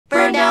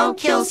how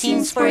kills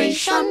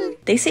inspiration.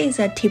 This is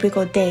a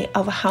typical day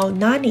of how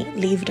Nani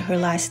lived her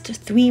last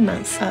 3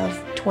 months of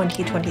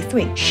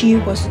 2023. She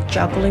was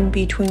juggling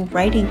between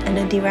writing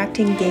and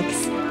directing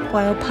gigs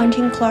while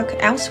punching clock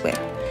elsewhere.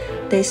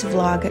 This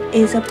vlog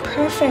is a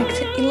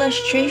perfect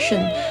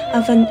illustration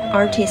of an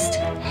artist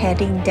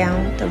heading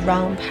down the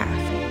wrong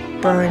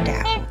path, burned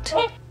out.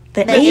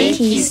 The 8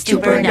 keys to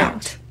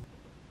burnout.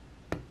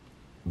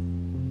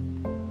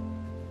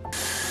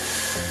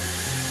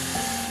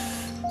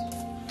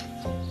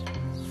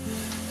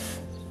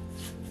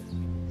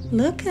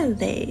 Look at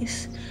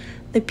this,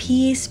 the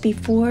peace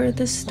before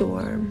the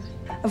storm.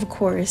 Of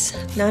course,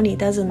 Nani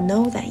doesn't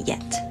know that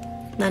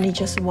yet. Nani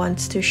just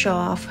wants to show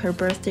off her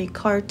birthday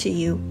card to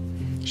you.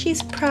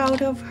 She's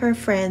proud of her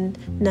friend,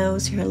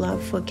 knows her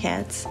love for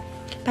cats.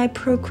 By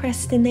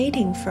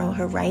procrastinating from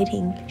her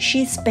writing,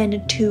 she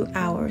spent 2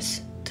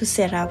 hours to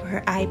set up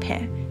her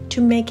iPad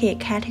to make it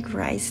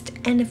categorized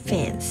and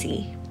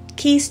fancy.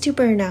 Keys to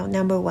burnout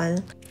number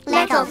 1.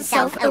 Lack of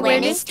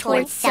self-awareness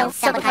towards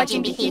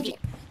self-sabotaging behavior.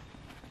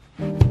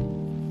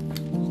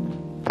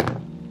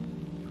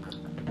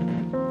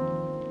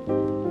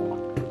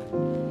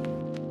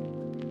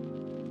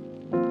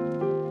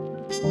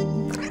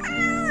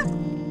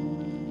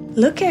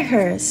 Look at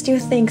her, still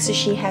thinks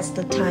she has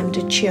the time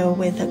to chill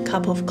with a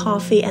cup of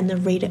coffee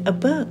and read a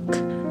book.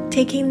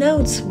 Taking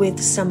notes with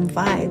some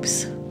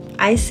vibes.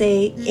 I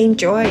say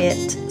enjoy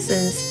it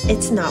since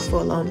it's not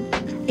for long.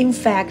 In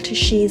fact,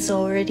 she's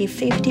already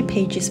 50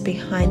 pages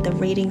behind the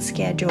reading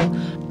schedule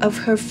of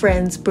her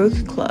friend's book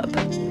club.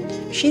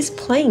 She's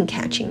playing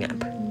catching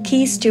up.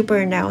 Keys to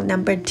burnout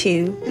number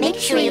 2. Make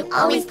sure you're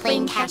always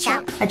playing catch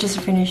up. I just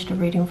finished the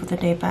reading for the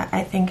day, but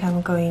I think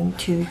I'm going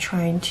to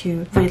try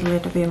to read a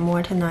little bit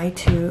more tonight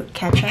to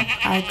catch up.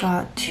 I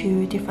got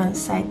 2 different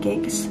side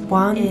gigs.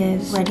 One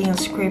is writing a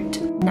script,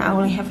 and I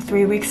only have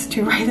 3 weeks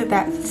to write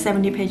that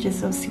 70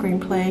 pages of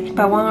screenplay.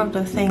 But one of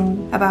the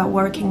things about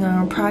working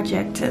on a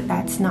project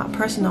that's not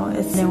personal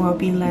is there will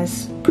be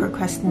less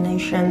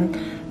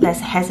procrastination, less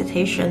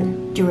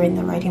hesitation during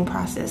the writing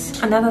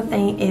process. Another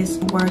thing is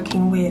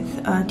working with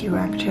a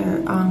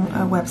director on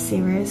a web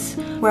series.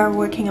 We're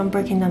working on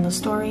breaking down the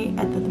story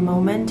at the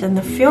moment, and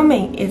the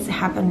filming is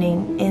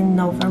happening in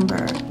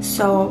November.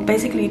 So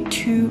basically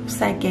 2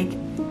 side gigs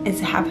is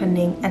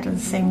happening at the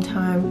same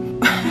time.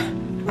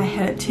 I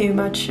had too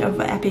much of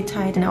an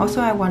appetite, and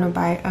also I want to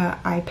buy an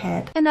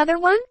iPad. Another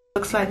one?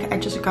 Looks like I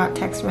just got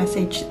text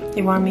message.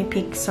 They want me to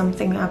pick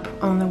something up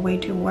on the way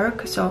to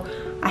work, so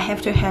I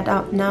have to head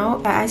out now.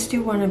 But I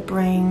still want to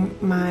bring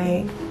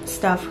my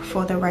stuff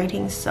for the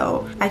writing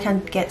so I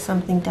can get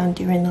something done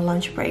during the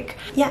lunch break.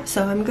 Yeah,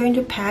 so I'm going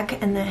to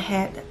pack and then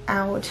head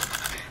out.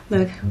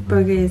 Look,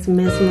 Burger is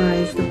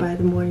mesmerized by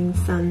the morning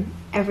sun.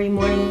 Every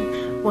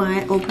morning when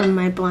I open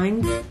my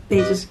blinds, they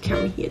just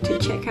come here to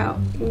check out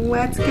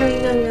what's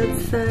going on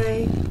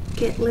outside.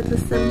 Get a little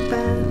sun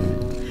bath.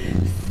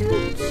 So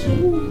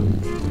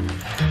cute.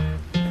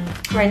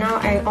 Right now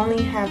I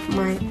only have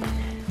my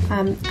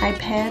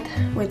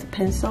iPad with a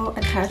pencil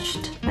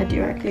attached. I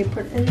directly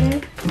put in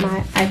there. My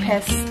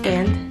iPad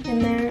stand in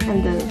there,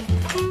 and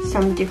then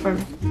some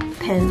different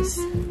pens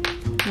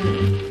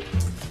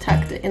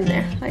tucked in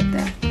there like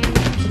that.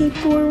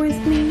 Keyboard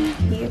with me,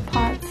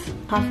 earpods,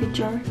 coffee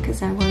jar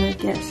because I want to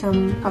get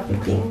some coffee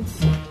beans.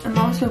 I'm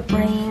also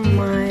bringing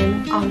my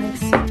Onyx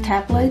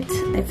tablet.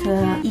 It's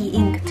an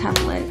e-ink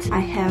tablet. I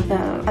have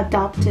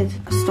adopted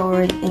a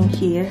story in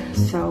here,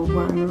 so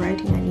when I'm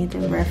writing I need to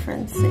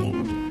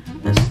referencing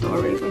the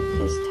story with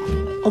this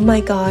tablet. Oh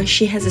my gosh,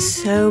 she has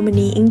so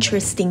many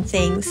interesting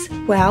things.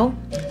 Well,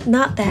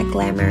 not that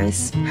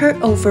glamorous. Her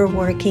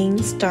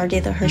overworking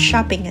started her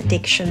shopping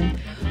addiction.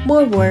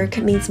 More work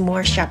means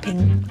more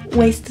shopping.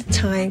 Waste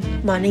time,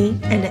 money,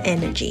 and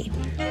energy.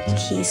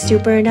 Keys to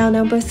burnout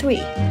number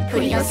 3.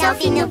 Put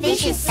yourself in a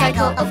vicious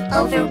cycle of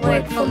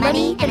overwork for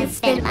money and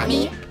spend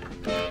money.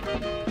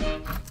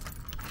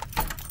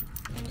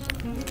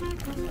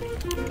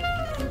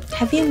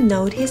 Have you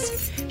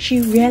noticed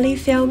she rarely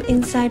films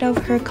inside of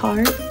her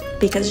car?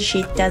 Because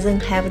she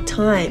doesn't have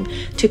time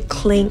to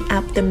clean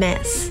up the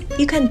mess.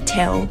 You can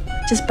tell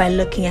just by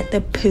looking at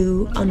the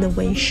poo on the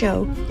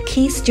windshield.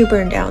 Keys to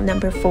burnout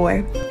number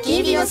 4.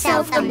 Give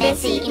yourself a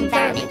messy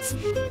environment.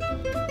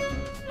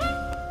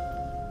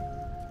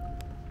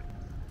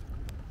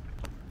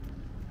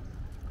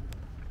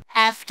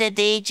 After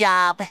day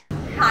job.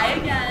 Hi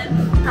again.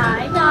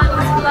 Hi,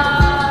 Nani's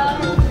vlog.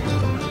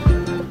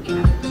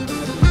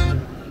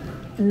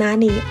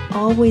 Nani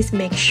always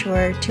makes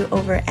sure to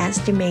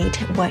overestimate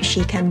what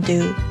she can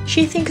do.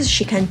 She thinks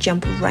she can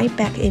jump right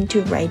back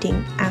into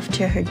writing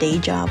after her day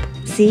job.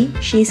 See,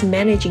 she's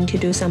managing to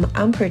do some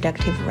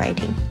unproductive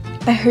writing.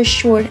 But her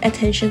short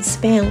attention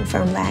span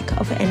from lack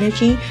of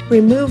energy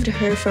removed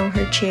her from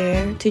her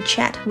chair to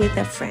chat with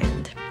a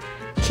friend.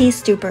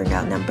 Keys to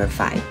burnout number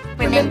 5.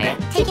 Remember,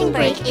 taking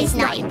break is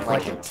not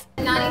important.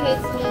 Nani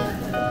hates me.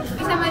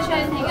 Every time I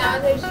try to hang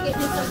out with her, she gives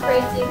me some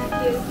crazy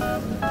excuse.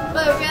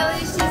 But really,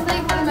 she's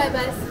like one of my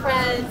best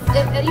friends.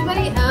 If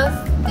anybody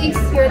else thinks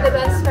you're the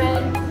best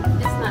friend,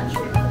 it's not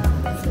true.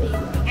 It's me.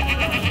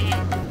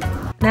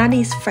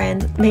 Nani's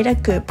friend made a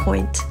good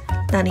point.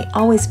 Nani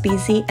always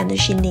busy and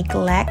she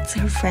neglects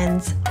her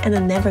friends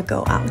and never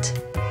go out.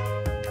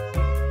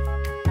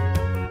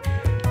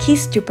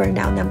 Keys to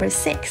burnout number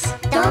 6.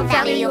 Don't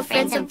value your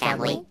friends and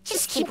family.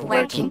 Just keep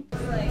working.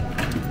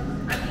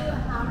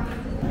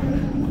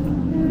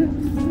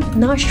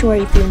 Not sure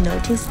if you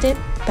noticed it,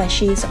 but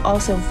she is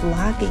also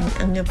vlogging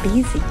on a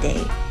busy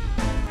day.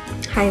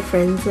 Hi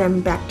friends,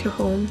 I'm back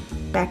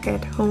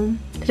at home.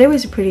 Today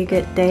was a pretty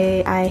good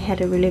day. I had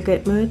a really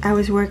good mood. I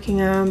was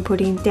working on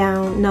putting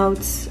down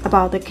notes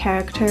about the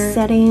character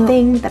setting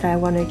thing that I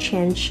want to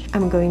change.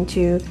 I'm going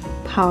to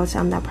pause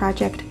on that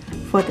project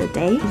for the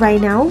day. Right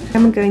now,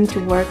 I'm going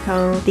to work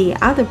on the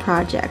other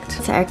project.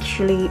 It's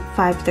actually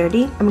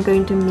 5:30. I'm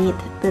going to meet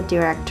the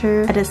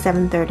director at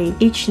 7:30.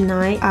 Each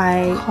night,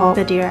 I call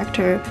the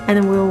director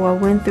and we will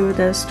went through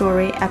the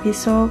story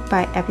episode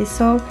by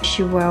episode.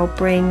 She will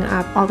bring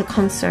up all the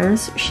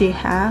concerns she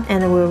has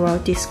and we will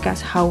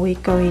discuss how we're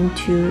going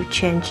to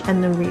change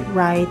and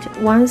rewrite.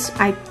 Once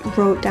I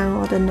wrote down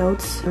all the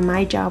notes,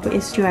 my job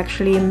is to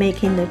actually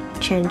making the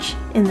change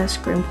in the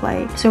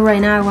screenplay. So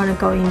right now I want to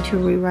go into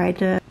rewrite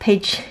the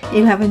page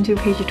 11 to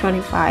page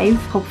 25.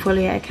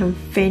 Hopefully I can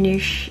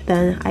finish,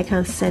 then I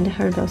can send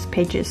her those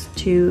pages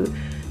to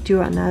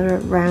do another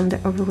round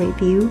of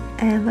review,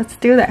 and let's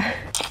do that.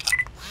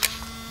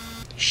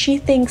 She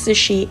thinks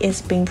she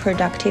is being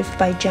productive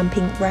by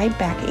jumping right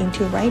back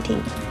into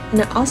writing,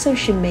 and also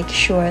she makes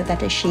sure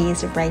that she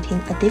is writing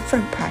a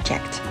different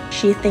project.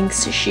 She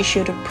thinks she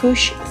should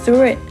push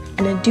through it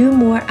and do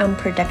more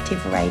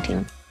unproductive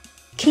writing.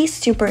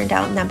 Keys to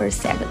burnout number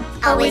 7.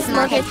 Always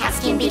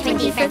multitasking between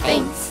different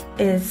things.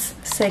 It's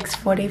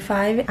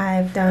 6:45.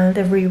 I've done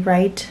the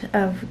rewrite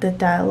of the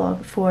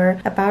dialogue for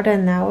about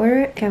an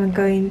hour. I'm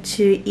going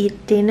to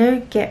eat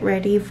dinner, get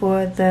ready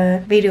for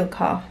the video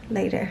call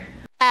later.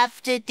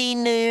 After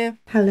dinner.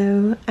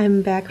 Hello,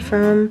 I'm back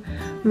from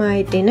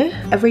my dinner.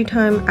 Every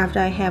time after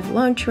I have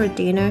lunch or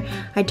dinner,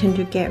 I tend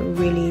to get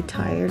really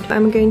tired.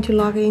 I'm going to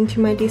log into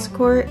my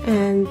Discord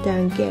and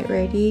then get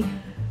ready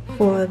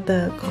for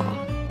the call.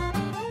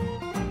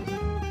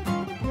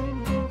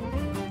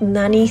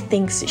 Nani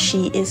thinks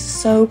she is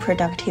so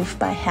productive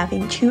by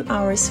having 2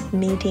 hours of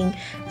meeting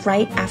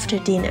right after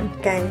dinner.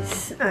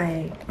 Guys,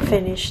 I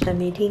finished the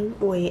meeting.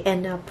 We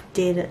end up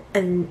did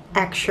an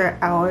extra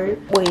hour.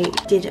 We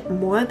did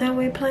more than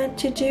we planned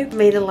to do.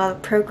 Made a lot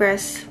of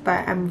progress,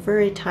 but I'm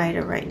very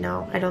tired right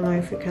now. I don't know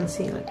if you can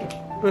see look,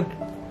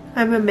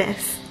 I'm a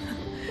mess.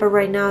 But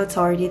right now it's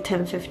already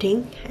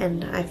 10:15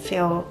 and I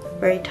feel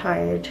very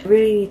tired. I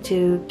really need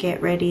to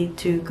get ready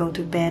to go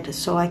to bed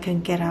so I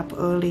can get up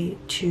early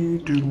to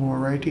do more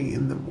writing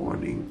in the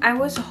morning. I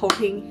was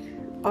hoping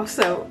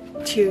also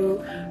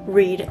to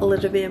read a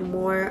little bit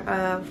more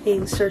of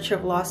In Search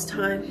of Lost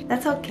Time.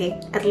 That's okay.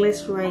 At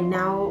least right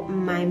now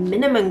my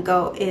minimum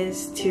goal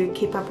is to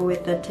keep up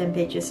with the 10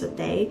 pages a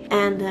day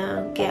and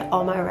get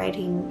all my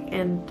writing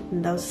and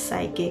those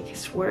side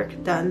gigs work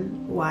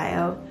done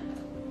while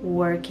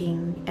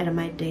working at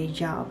my day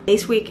job.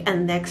 This week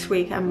and next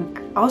week I'm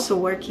also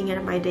working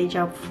at my day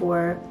job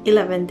for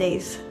 11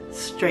 days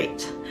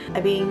straight.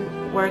 I've been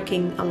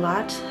working a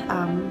lot.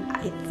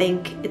 I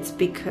think it's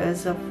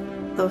because of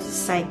those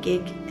side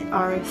gigs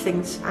are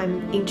things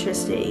I'm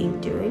interested in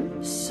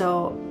doing.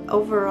 So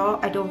overall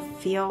I don't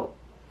feel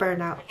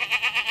burnout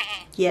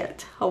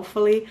yet,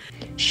 hopefully.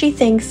 She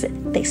thinks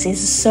this is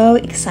so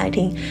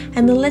exciting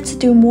and let's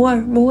do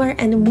more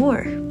and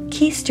more.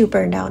 Keys to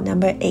burnout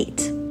number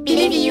 8.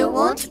 Believe you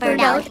won't burn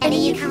out and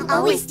you can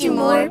always do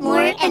more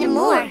and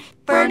more.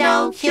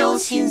 Burnout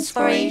kills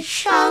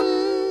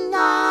inspiration.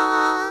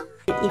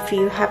 If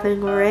you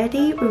haven't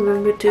already,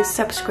 remember to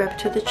subscribe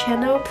to the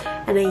channel.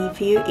 And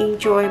if you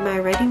enjoy my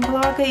writing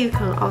blog, you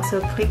can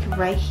also click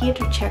right here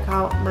to check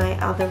out my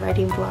other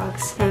writing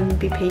blogs. And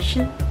be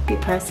patient, be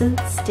present,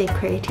 stay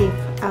creative.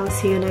 I'll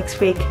see you next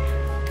week.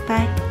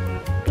 Bye.